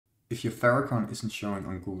If your Favicon isn't showing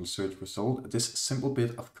on Google search result, this simple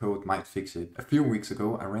bit of code might fix it. A few weeks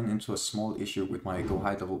ago, I ran into a small issue with my Go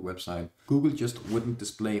High Level website. Google just wouldn't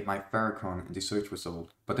display my Favicon in the search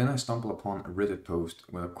result. But then I stumbled upon a Reddit post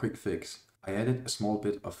with a quick fix. I added a small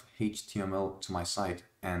bit of HTML to my site,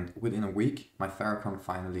 and within a week, my Favicon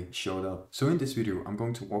finally showed up. So in this video, I'm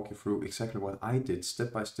going to walk you through exactly what I did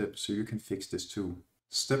step by step so you can fix this too.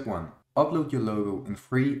 Step 1. Upload your logo in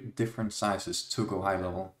 3 different sizes to Go High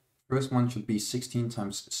Level. First one should be 16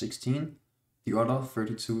 x 16, the other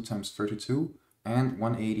 32 x 32, and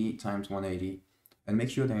 180 x 180, and make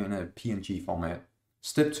sure they're in a PNG format.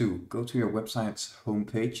 Step 2. Go to your website's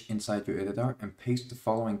homepage inside your editor and paste the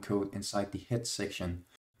following code inside the head section.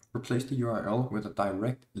 Replace the URL with a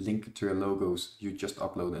direct link to your logos you just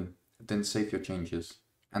uploaded, then save your changes.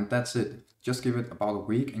 And that's it. Just give it about a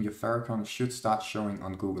week and your Favicon should start showing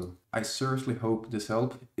on Google. I seriously hope this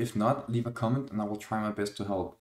helped. If not, leave a comment and I will try my best to help.